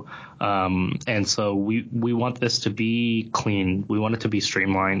through. And so we want this to be clean. We want it to be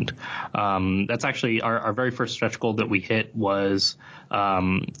streamlined. That's actually our very first stretch goal that we hit was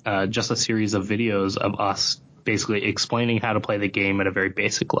just a series of videos of us basically explaining how to play the game at a very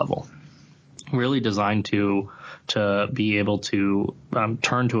basic level. Really designed to be able to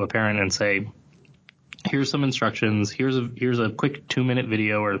turn to a parent and say, here's some instructions. Here's a quick 2-minute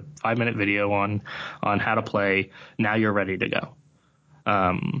video or 5-minute video on how to play. Now you're ready to go.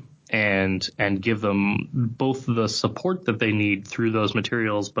 And give them both the support that they need through those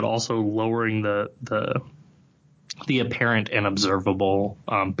materials, but also lowering the apparent and observable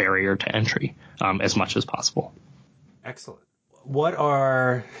barrier to entry as much as possible. Excellent. What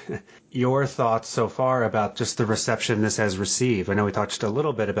are your thoughts so far about just the reception this has received? I know we touched a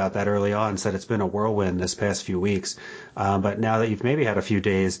little bit about that early on, said it's been a whirlwind this past few weeks. But now that you've maybe had a few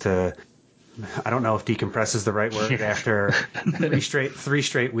days to, I don't know if decompress is the right word, after three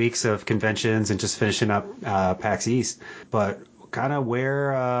straight weeks of conventions and just finishing up PAX East. But kind of what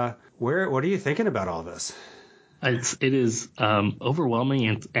are you thinking about all this? It is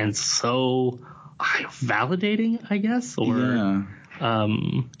overwhelming and so validating, I guess, or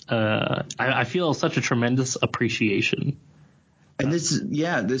yeah. I feel such a tremendous appreciation. And this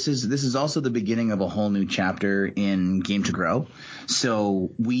is also the beginning of a whole new chapter in Game to Grow. So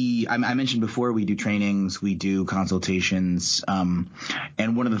I mentioned before, we do trainings, we do consultations, and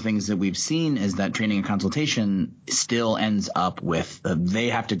one of the things that we've seen is that training and consultation still ends up with they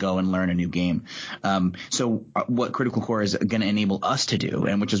have to go and learn a new game. So what Critical Core is going to enable us to do,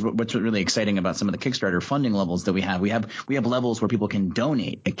 and which is what's really exciting about some of the Kickstarter funding levels that we have levels where people can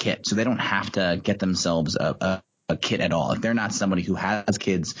donate a kit, so they don't have to get themselves a a kid at all, if they're not somebody who has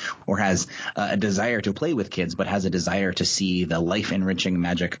kids or has a desire to play with kids, but has a desire to see the life enriching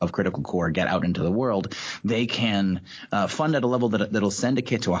magic of Critical Core get out into the world, they can fund at a level that'll send a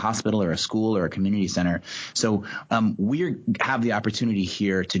kid to a hospital or a school or a community center. So we have the opportunity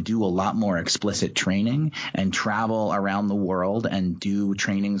here to do a lot more explicit training and travel around the world and do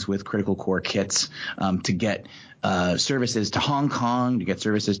trainings with Critical Core kits to get services to Hong Kong, to get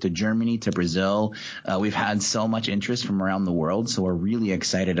services to Germany, to Brazil. We've had so much interest from around the world, so we're really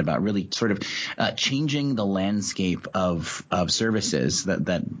excited about really sort of changing the landscape of services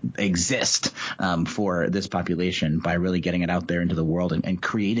that exist for this population by really getting it out there into the world and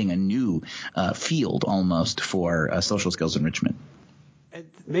creating a new field almost for social skills enrichment.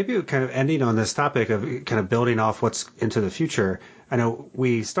 Maybe kind of ending on this topic of kind of building off what's into the future. I know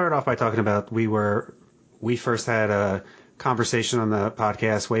we started off by talking about we first had a conversation on the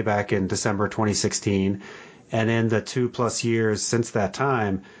podcast way back in December 2016. And in the 2+ years since that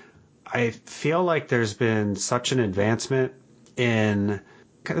time, I feel like there's been such an advancement in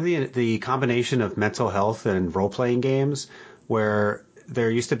kind of the combination of mental health and role-playing games, where there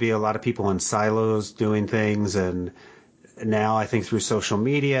used to be a lot of people in silos doing things, and now I think through social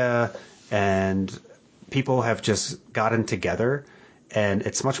media and people have just gotten together and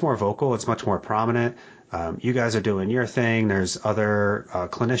it's much more vocal. It's much more prominent. You guys are doing your thing. There's other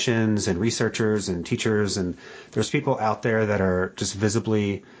clinicians and researchers and teachers, and there's people out there that are just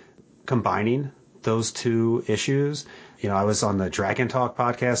visibly combining those two issues. You know, I was on the Dragon Talk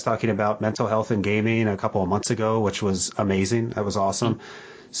podcast talking about mental health and gaming a couple of months ago, which was amazing. That was awesome.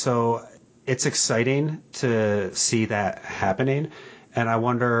 So it's exciting to see that happening. And I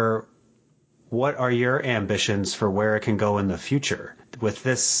wonder, what are your ambitions for where it can go in the future with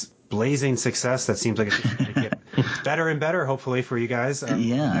this blazing success that seems like it's going to get better and better, hopefully, for you guys in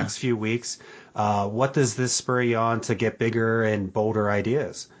the next few weeks? What does this spur you on to get bigger and bolder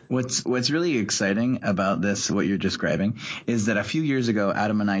ideas? What's really exciting about this, what you're describing, is that a few years ago,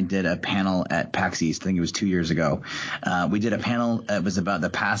 Adam and I did a panel at PAX East. I think it was 2 years ago. We did a panel that was about the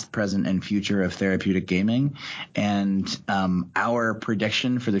past, present, and future of therapeutic gaming. And our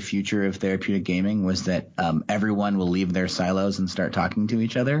prediction for the future of therapeutic gaming was that everyone will leave their silos and start talking to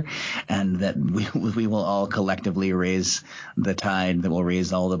each other, and that we will all collectively raise the tide, that will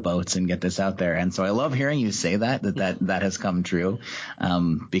raise all the boats and get this out there. And so I love hearing you say that has come true,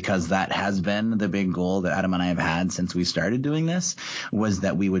 because that has been the big goal that Adam and I have had since we started doing this, was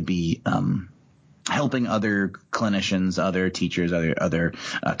that we would be helping other clinicians, other teachers, other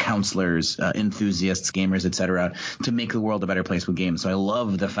counselors, enthusiasts, gamers, etc., to make the world a better place with games. So I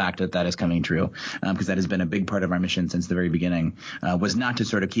love the fact that is coming true, because that has been a big part of our mission since the very beginning, was not to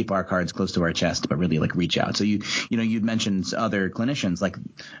sort of keep our cards close to our chest, but really like reach out. So you'd mentioned other clinicians, like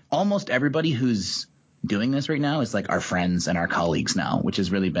almost everybody who's doing this right now is like our friends and our colleagues now, which has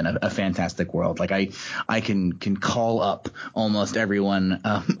really been a fantastic world. Like I can call up almost everyone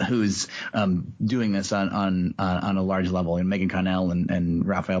who's doing this on a large level, and Megan Connell and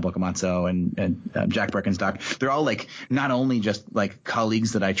Rafael Bocamazzo and Jack Birkenstock. They're all like not only just like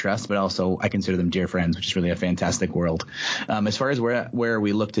colleagues that I trust, but also I consider them dear friends, which is really a fantastic world. As far as where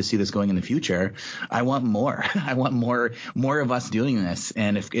we look to see this going in the future, I want more. I want more of us doing this.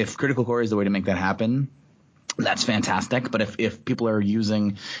 And if Critical Core is the way to make that happen, that's fantastic. But if people are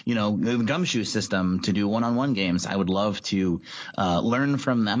using, the Gumshoe system to do one-on-one games, I would love to learn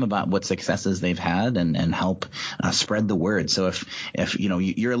from them about what successes they've had and help spread the word. So if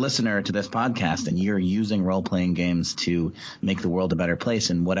you're a listener to this podcast and you're using role-playing games to make the world a better place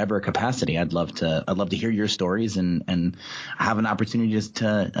in whatever capacity, I'd love to hear your stories and have an opportunity just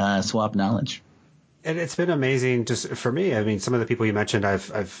to swap knowledge. And it's been amazing just for me. I mean, some of the people you mentioned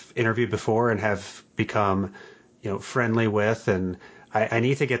I've interviewed before and have become, friendly with. And I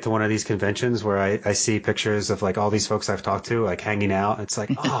need to get to one of these conventions where I see pictures of like all these folks I've talked to, like hanging out. It's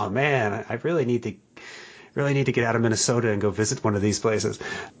like, oh man, I really need to get out of Minnesota and go visit one of these places.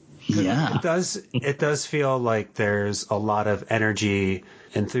 Yeah. It does feel like there's a lot of energy,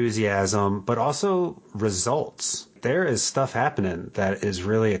 enthusiasm, but also results. There is stuff happening that is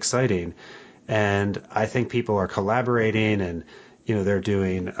really exciting. And I think people are collaborating and, they're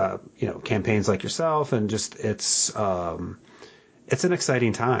doing, campaigns like yourself, and just it's an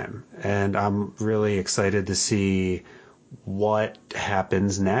exciting time. And I'm really excited to see what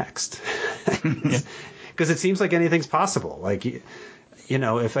happens next. Because it seems like anything's possible. Like, if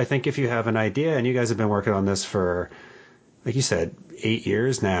you have an idea, and you guys have been working on this for, like you said, 8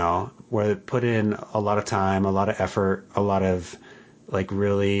 years now, where it put in a lot of time, a lot of effort, a lot of like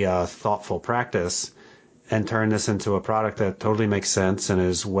really thoughtful practice. and turn this into a product that totally makes sense and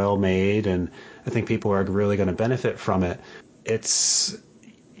is well made, and I think people are really going to benefit from it. It's,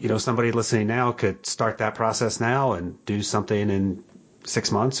 somebody listening now could start that process now and do something in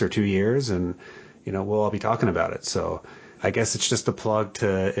 6 months or 2 years, and we'll all be talking about it. So I guess it's just a plug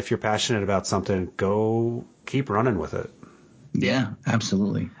to, if you're passionate about something, go keep running with it. Yeah,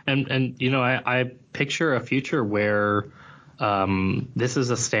 absolutely. And I picture a future where this is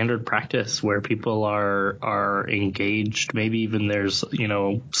a standard practice, where people are engaged. Maybe even there's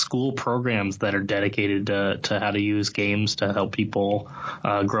school programs that are dedicated to how to use games to help people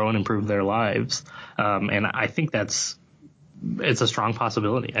grow and improve their lives. And I think it's a strong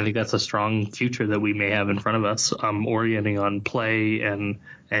possibility. I think that's a strong future that we may have in front of us, orienting on play and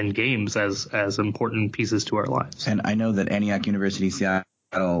games as important pieces to our lives. And I know that Antioch University Seattle,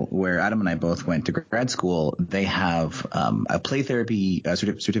 where Adam and I both went to grad school, they have a play therapy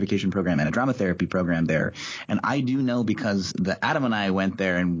certification program and a drama therapy program there. And I do know, because Adam and I went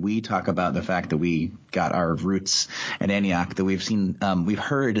there, and we talk about the fact that we got our roots at Antioch, that we've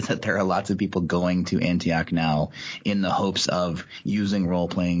heard that there are lots of people going to Antioch now in the hopes of using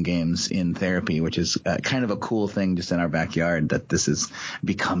role-playing games in therapy, which is kind of a cool thing just in our backyard, that this is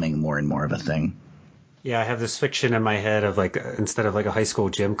becoming more and more of a thing. Yeah, I have this fiction in my head of, like, instead of like a high school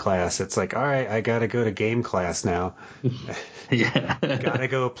gym class, it's like, all right, I got to go to game class now. Yeah. Got to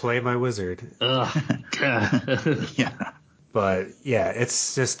go play my wizard. Yeah. But yeah,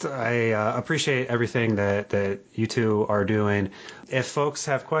 it's just, I appreciate everything that you two are doing. If folks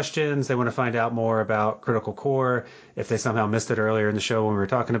have questions, they want to find out more about Critical Core, if they somehow missed it earlier in the show when we were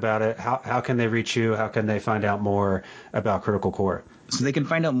talking about it, how can they reach you? How can they find out more about Critical Core? So they can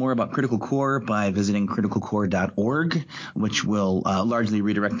find out more about Critical Core by visiting criticalcore.org, which will largely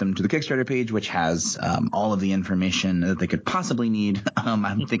redirect them to the Kickstarter page, which has all of the information that they could possibly need.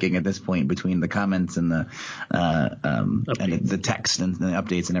 I'm thinking at this point, between the comments and the text and the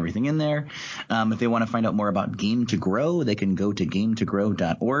updates and everything in there. If they want to find out more about Game to Grow, they can go to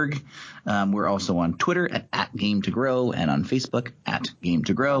game2grow.org. We're also on Twitter at Game to Grow, and on Facebook at Game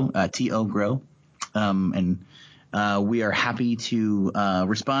to Grow, TO Grow. We are happy to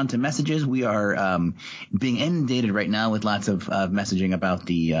respond to messages. We are being inundated right now with lots of messaging about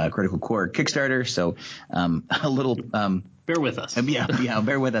the Critical Core Kickstarter. So a little bear with us. Yeah,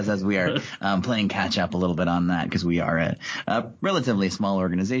 bear with us as we are playing catch up a little bit on that, because we are a relatively small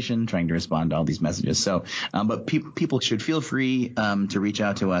organization trying to respond to all these messages. So, but people should feel free to reach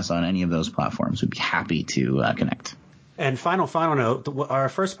out to us on any of those platforms. We'd be happy to connect. And final note, our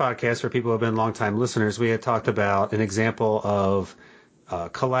first podcast, for people who have been longtime listeners, we had talked about an example of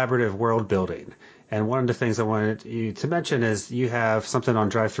collaborative world building. And one of the things I wanted you to mention is you have something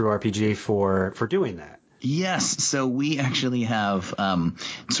on DriveThruRPG for doing that. Yes. So we actually have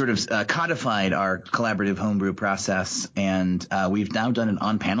codified our collaborative homebrew process, and we've now done it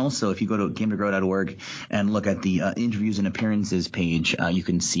on panels. So if you go to game2grow.org and look at the interviews and appearances page, you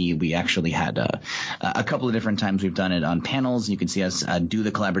can see we actually had a couple of different times we've done it on panels. You can see us do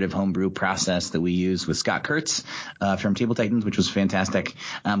the collaborative homebrew process that we use with Scott Kurtz from Table Titans, which was fantastic.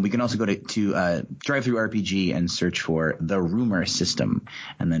 We can also go to DriveThruRPG and search for the Rumor System,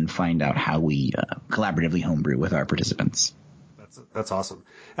 and then find out how we collaboratively homebrew with our participants. That's awesome.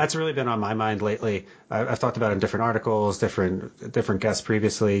 That's really been on my mind lately. I've talked about it in different articles, different guests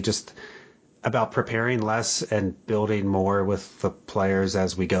previously, just about preparing less and building more with the players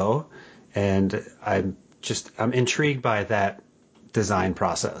as we go. And I'm intrigued by that design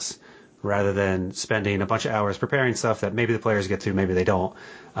process, rather than spending a bunch of hours preparing stuff that maybe the players get to, maybe they don't,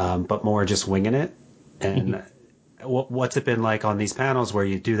 but more just winging it. And what's it been like on these panels where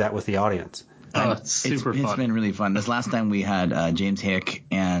you do that with the audience? Oh, it's super fun. It's been really fun. This last time we had James Hick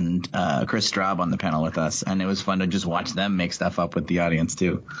and Chris Straub on the panel with us, and it was fun to just watch them make stuff up with the audience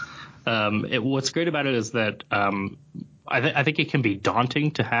too. What's great about it is that I think it can be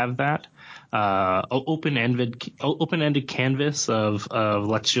daunting to have that open-ended canvas of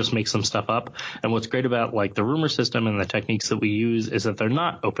let's just make some stuff up. And what's great about like the Rumor System and the techniques that we use is that they're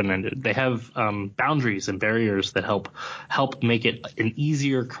not open-ended. They have boundaries and barriers that help make it an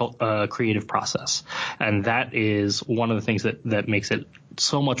easier creative process. And that is one of the things that makes it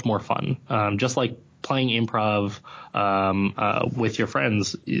so much more fun. Just like playing improv with your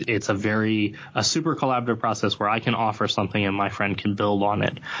friends, it's a super collaborative process where I can offer something and my friend can build on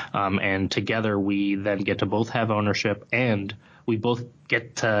it. And together we then get to both have ownership, and we both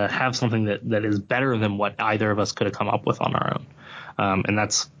get to have something that is better than what either of us could have come up with on our own. And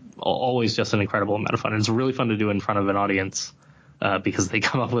that's always just an incredible amount of fun. It's really fun to do in front of an audience. Because they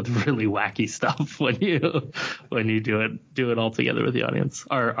come up with really wacky stuff when you do it all together with the audience.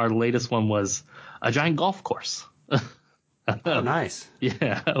 Our latest one was a giant golf course. Oh, nice.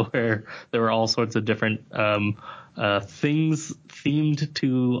 Yeah, where there were all sorts of different things themed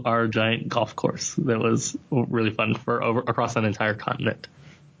to our giant golf course. That was really fun across an entire continent.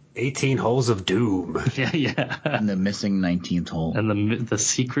 18 holes of doom. Yeah. And the missing 19th hole. And the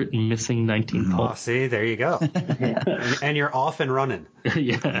secret missing 19th hole. Oh, see, there you go. and you're off and running.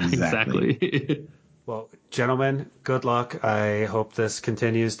 Yeah, exactly. Well, gentlemen, good luck. I hope this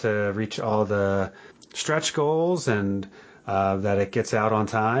continues to reach all the stretch goals and that it gets out on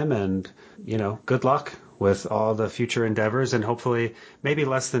time. And, good luck with all the future endeavors. And hopefully maybe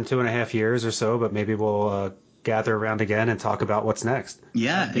less than 2.5 years or so, but maybe we'll gather around again and talk about what's next.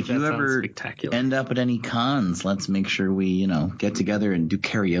 Yeah, if you ever end up at any cons, let's make sure we, get together and do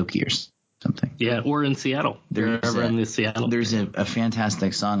karaoke or something. Yeah, or in Seattle. There's a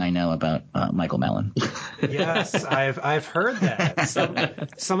fantastic song I know about Michael Mallon. Yes, I've heard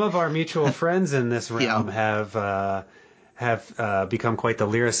that. Some of our mutual friends in this realm have become quite the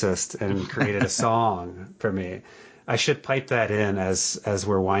lyricist and created a song for me. I should pipe that in as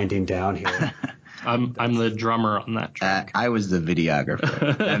we're winding down here. I'm the drummer on that track. I was the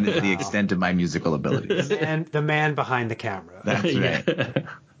videographer, and the extent of my musical abilities. And the man behind the camera. That's right. Yeah.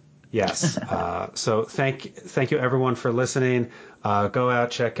 Yes. So thank you everyone for listening. Go out,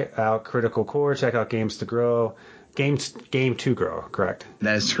 check out Critical Core, check out Games to Grow. Game to grow, correct?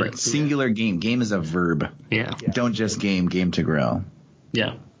 That is correct. Singular game. Game is a verb. Yeah. Don't just game to grow.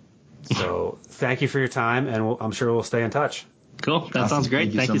 Yeah. So thank you for your time, and I'm sure we'll stay in touch. Cool. That sounds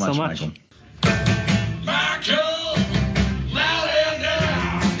great. Thank you so much. Michael.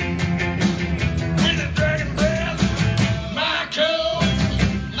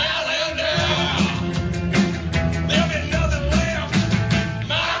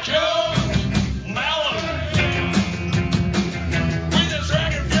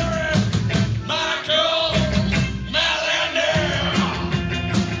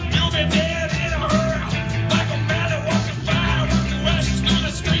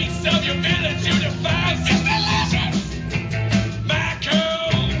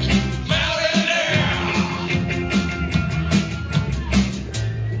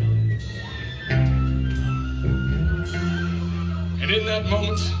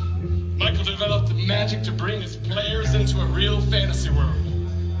 Magic to bring his players into a real fantasy world.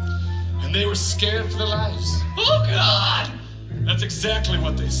 And they were scared for their lives. Oh, God! That's exactly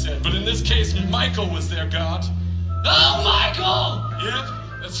what they said. But in this case, Michael was their god. Oh, Michael! Yep,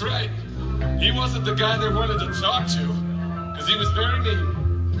 that's right. He wasn't the guy they wanted to talk to, because he was very mean.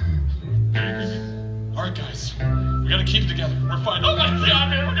 All right, guys. We gotta keep it together. We're fine. Oh, my God,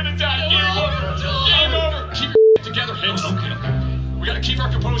 man, we're gonna die. Game over. Keep your together, Hicks. Okay. We gotta keep our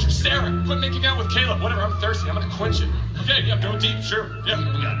composure. Sarah, quit making out with Caleb. Whatever, I'm thirsty. I'm gonna quench it. Okay, yeah, go deep, sure. Yeah,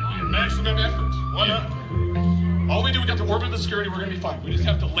 we got it. Maximum effort. What up? All we do, we got to orbit the security. We're gonna be fine. We just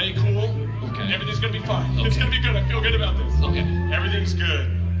have to lay cool. Okay. Everything's gonna be fine. Okay. It's gonna be good. I feel good about this. Okay. Everything's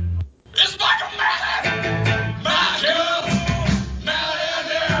good. It's Michael Mann!